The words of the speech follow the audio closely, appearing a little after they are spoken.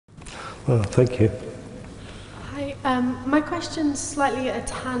Well, thank you. Hi, my question's slightly at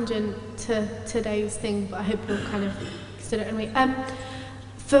a tangent to today's thing, but I hope you'll kind of consider it anyway.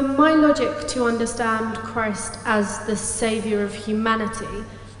 For my logic to understand Christ as the saviour of humanity,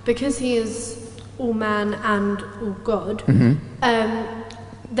 because he is all man and all God,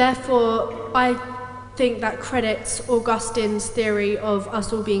 therefore I think that credits Augustine's theory of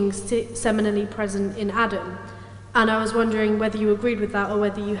us all being seminally present in Adam. And I was wondering whether you agreed with that or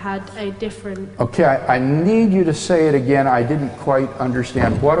whether you had a different... Okay, I need you to say it again. I didn't quite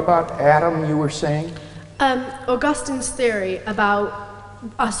understand. What about Adam you were saying? Augustine's theory about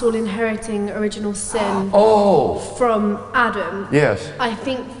us all inheriting original sin from Adam. Yes. I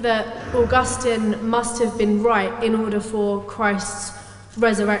think that Augustine must have been right in order for Christ's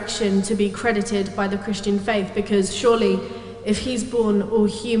resurrection to be credited by the Christian faith, because surely if he's born all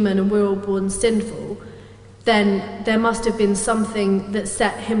human and we're all born sinful, then there must have been something that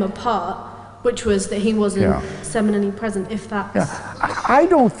set him apart, which was that he wasn't seminally present, if that's... Yeah. I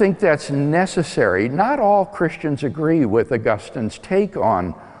don't think that's necessary. Not all Christians agree with Augustine's take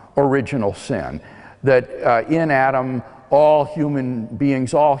on original sin, that in Adam all human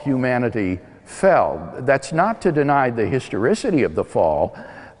beings, all humanity fell. That's not to deny the historicity of the fall,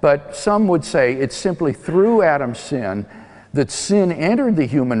 but some would say it's simply through Adam's sin that sin entered the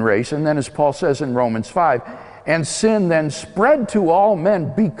human race, and then as Paul says in Romans 5, and sin then spread to all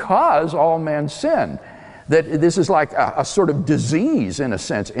men because all men sinned. That this is like a sort of disease, in a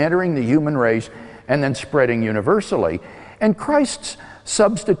sense, entering the human race and then spreading universally. And Christ's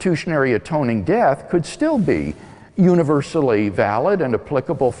substitutionary atoning death could still be universally valid and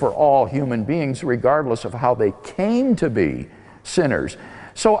applicable for all human beings, regardless of how they came to be sinners.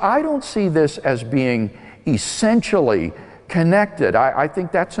 So I don't see this as being essentially connected. I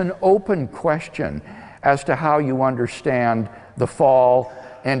think that's an open question as to how you understand the fall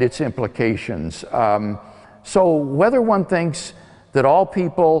and its implications. So whether one thinks that all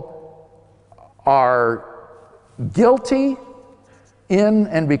people are guilty in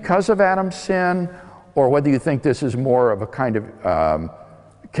and because of Adam's sin, or whether you think this is more of a kind of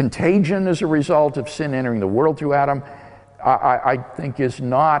contagion as a result of sin entering the world through Adam, I think is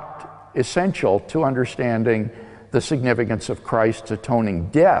not essential to understanding the significance of Christ's atoning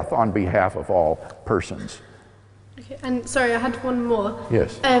death on behalf of all persons. Okay, and sorry, I had one more.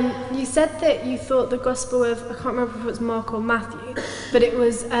 Yes. You said that you thought the Gospel of, I can't remember if it was Mark or Matthew, but it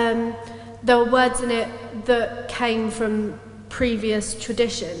was, there were words in it that came from previous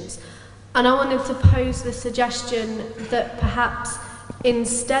traditions. And I wanted to pose the suggestion that perhaps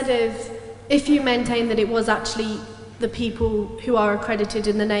instead of, if you maintain that it was actually the people who are accredited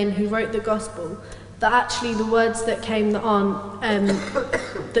in the name who wrote the Gospel, that actually the words that came that aren't,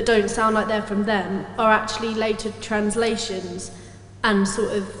 that don't sound like they're from them, are actually later translations and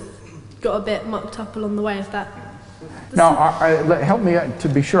sort of got a bit mucked up along the way, if that... Now, help me to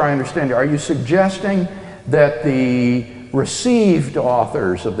be sure I understand. Are you suggesting that the received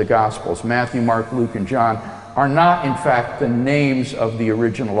authors of the Gospels, Matthew, Mark, Luke, and John, are not in fact the names of the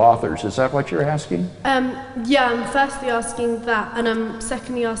original authors? Is that what you're asking? Yeah, I'm firstly asking that, and I'm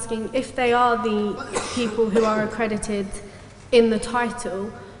secondly asking if they are the people who are accredited in the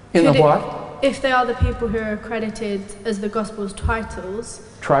title. In the what? If they are the people who are accredited as the Gospel's titles.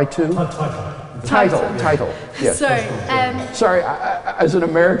 Try to? Title, yes. Sorry. Sorry, as an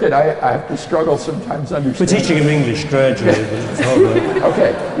American, I have to struggle sometimes understanding. We're teaching him English gradually.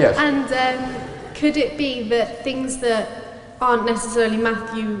 Okay, yes. And could it be that things that aren't necessarily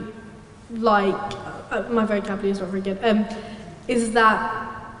Matthew-like, my vocabulary is not very good,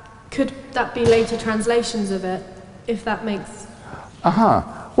 could that be later translations of it, if that makes...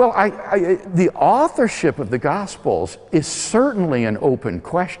 Well, the authorship of the Gospels is certainly an open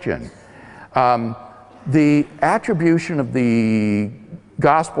question. The attribution of the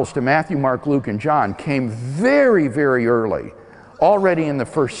Gospels to Matthew, Mark, Luke, and John came very, very early, already in the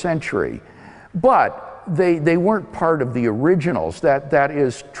first century. But they weren't part of the originals. That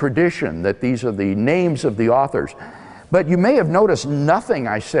is tradition, that these are the names of the authors. But you may have noticed nothing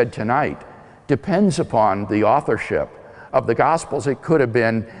I said tonight depends upon the authorship of the Gospels. It could have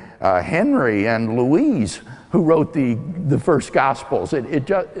been Henry and Louise who wrote the first Gospels.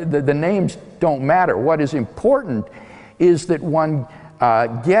 The names don't matter. What is important is that one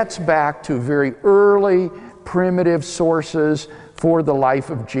gets back to very early primitive sources for the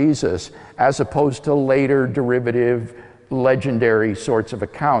life of Jesus, as opposed to later derivative, legendary sorts of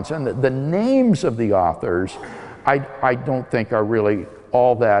accounts. And the names of the authors, I don't think are really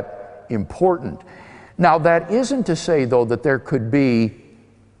all that important. Now, that isn't to say, though, that there could be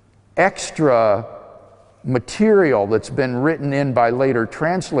extra material that's been written in by later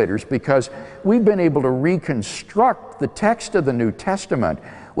translators, because we've been able to reconstruct the text of the New Testament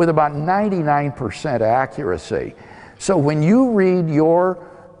with about 99% accuracy. So when you read your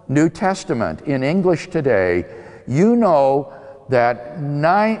New Testament in English today, you know that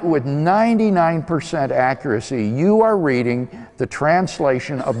with 99% accuracy, you are reading the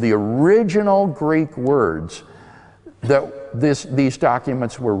translation of the original Greek words that these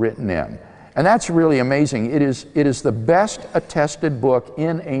documents were written in. And that's really amazing. It is the best attested book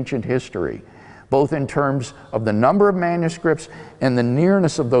in ancient history, both in terms of the number of manuscripts and the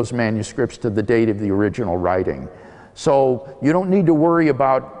nearness of those manuscripts to the date of the original writing. So you don't need to worry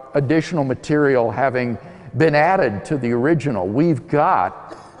about additional material having been added to the original. We've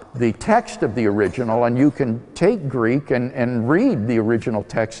got the text of the original, and you can take Greek and read the original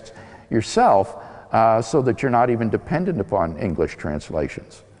text yourself, so that you're not even dependent upon English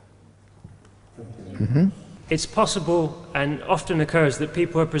translations. Mm-hmm. It's possible and often occurs that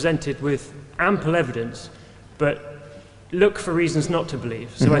people are presented with ample evidence, but look for reasons not to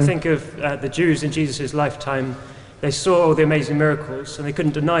believe. So I think of the Jews in Jesus' lifetime. They saw all the amazing miracles and they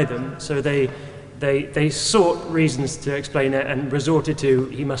couldn't deny them, so they sought reasons to explain it and resorted to,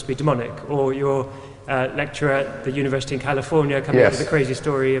 he must be demonic. Or your lecturer at the University in California coming up with a crazy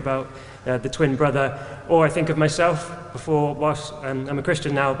story about the twin brother. Or I think of myself I'm a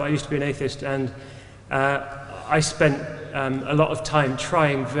Christian now, but I used to be an atheist, and I spent a lot of time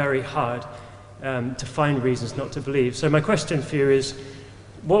trying very hard to find reasons not to believe. So my question for you is,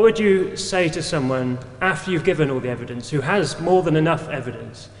 what would you say to someone after you've given all the evidence, who has more than enough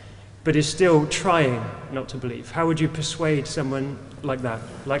evidence, but is still trying not to believe? How would you persuade someone like that,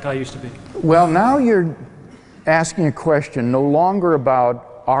 like I used to be? Well, now you're asking a question no longer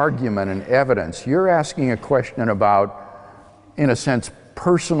about argument and evidence. You're asking a question about, in a sense,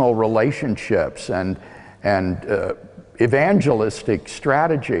 personal relationships and evangelistic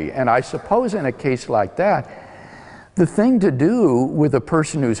strategy. And I suppose in a case like that, the thing to do with a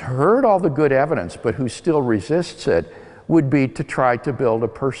person who's heard all the good evidence but who still resists it would be to try to build a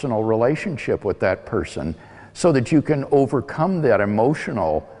personal relationship with that person so that you can overcome that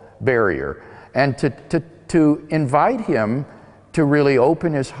emotional barrier, and to invite him to really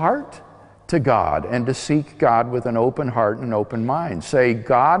open his heart to God and to seek God with an open heart and an open mind. Say,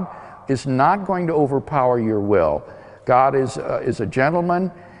 God is not going to overpower your will. God is a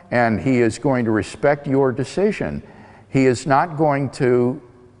gentleman, and he is going to respect your decision. He is not going to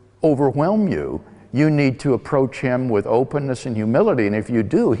overwhelm you. You need to approach him with openness and humility, and if you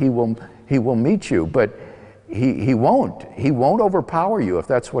do, he will meet you, but he won't overpower you if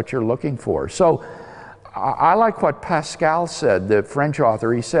that's what you're looking for. So I like what Pascal said, the French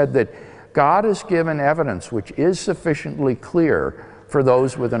author. He said that God has given evidence which is sufficiently clear for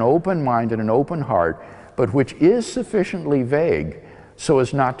those with an open mind and an open heart, but which is sufficiently vague so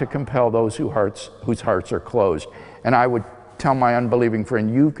as not to compel those whose hearts are closed. And I would tell my unbelieving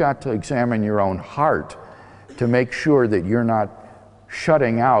friend, you've got to examine your own heart to make sure that you're not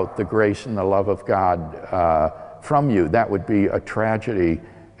shutting out the grace and the love of God from you. That would be a tragedy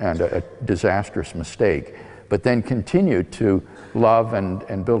and a disastrous mistake. But then continue to love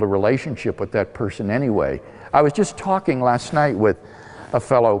and build a relationship with that person anyway. I was just talking last night with a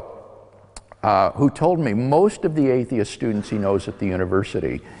fellow who told me most of the atheist students he knows at the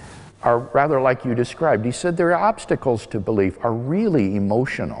university are rather like you described. He said their obstacles to belief are really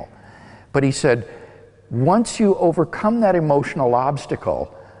emotional. But he said, once you overcome that emotional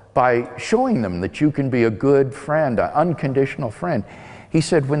obstacle by showing them that you can be a good friend, an unconditional friend, he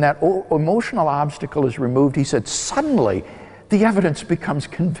said when that emotional obstacle is removed, he said suddenly the evidence becomes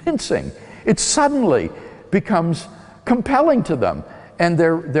convincing. It suddenly becomes compelling to them, and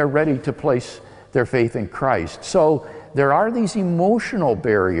they're ready to place their faith in Christ. So there are these emotional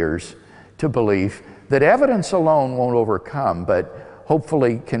barriers to belief that evidence alone won't overcome, but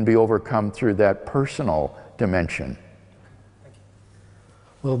hopefully can be overcome through that personal dimension.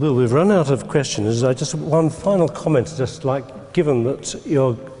 Well, Bill, we've run out of questions. Just one final comment, just like, given that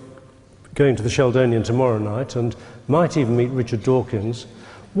you're going to the Sheldonian tomorrow night and might even meet Richard Dawkins,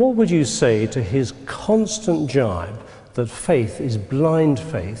 what would you say to his constant jibe that faith is blind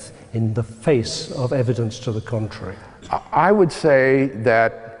faith in the face of evidence to the contrary? I would say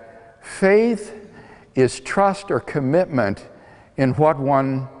that faith is trust or commitment in what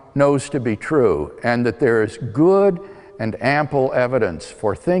one knows to be true, and that there is good and ample evidence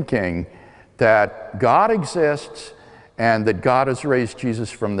for thinking that God exists and that God has raised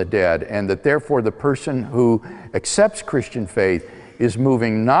Jesus from the dead, and that therefore the person who accepts Christian faith is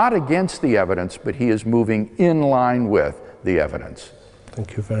moving not against the evidence, but he is moving in line with the evidence.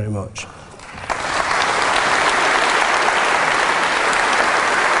 Thank you very much.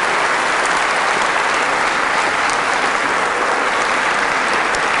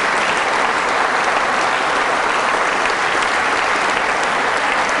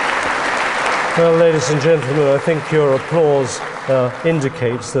 Well, ladies and gentlemen, I think your applause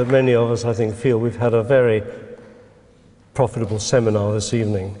indicates that many of us, I think, feel we've had a very profitable seminar this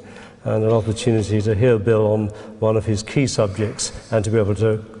evening and an opportunity to hear Bill on one of his key subjects and to be able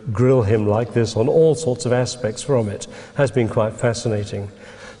to grill him like this on all sorts of aspects from it has been quite fascinating.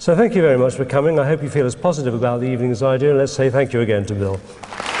 So thank you very much for coming. I hope you feel as positive about the evening as I do, and let's say thank you again to Bill.